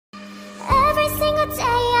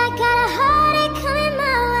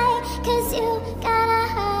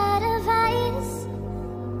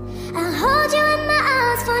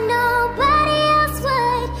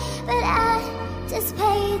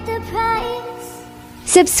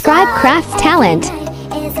Subscribe Craft Talent.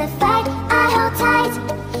 Is a fight I hold tight.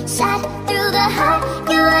 Shot through the heart,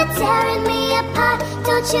 you are tearing me apart.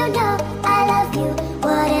 Don't you know I love you?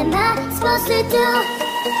 What am I supposed to do?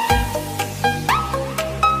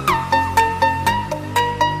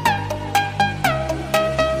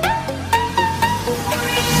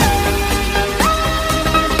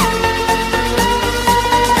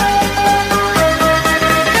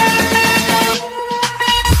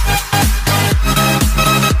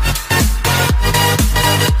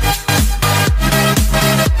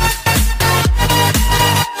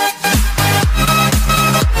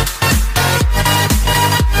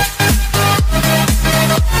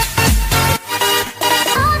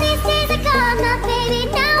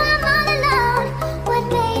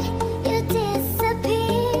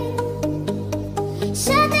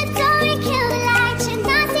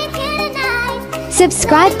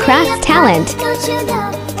 Subscribe Craft Talent. Don't you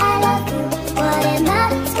know I love you? What am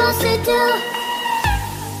I supposed to do?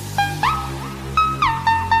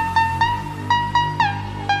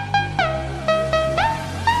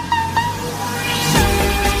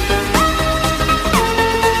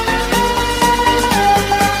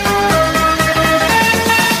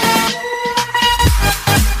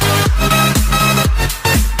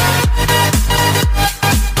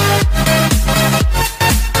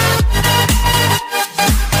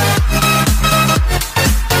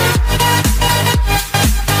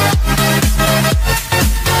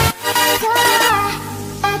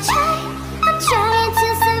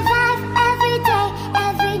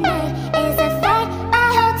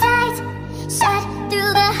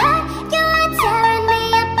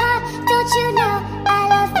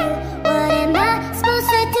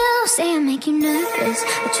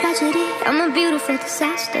 A tragedy, I'm a beautiful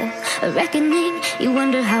disaster. A reckoning, you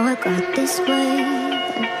wonder how I got this way.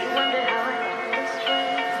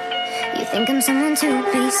 You think I'm someone to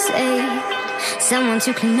be saved, someone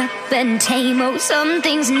to clean up and tame. Oh, some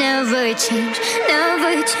things never change,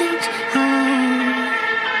 never change. Oh.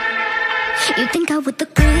 You think I would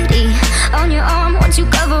look pretty on your arm once you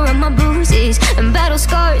cover up my bruises and battle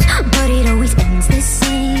scars, but it always ends the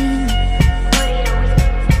same.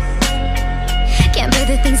 Can't bear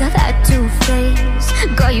the things I've had to face.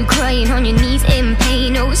 Got you crying on your knees in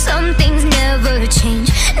pain. Oh, some things never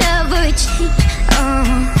change, never change. Oh,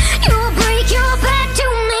 you break your back to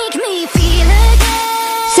make me feel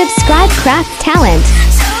again. Subscribe Craft Talent.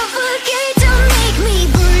 Suffocate to make me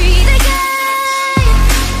breathe again.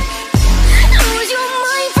 Lose your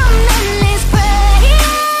mind from endless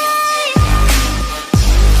pain.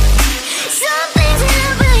 Some things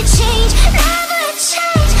never change, never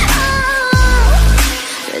change.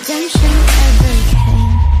 Redemption ever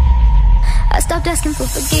came. I stopped asking for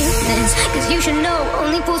forgiveness, cause you should know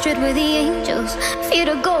only fools tread where the angels fear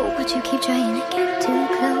to go, but you keep trying to get too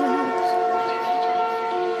close.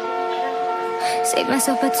 Save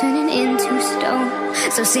myself by turning into stone.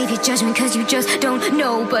 So save your judgment cause you just don't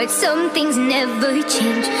know. But some things never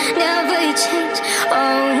change, never change.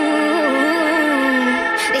 Oh,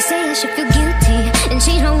 they say I should feel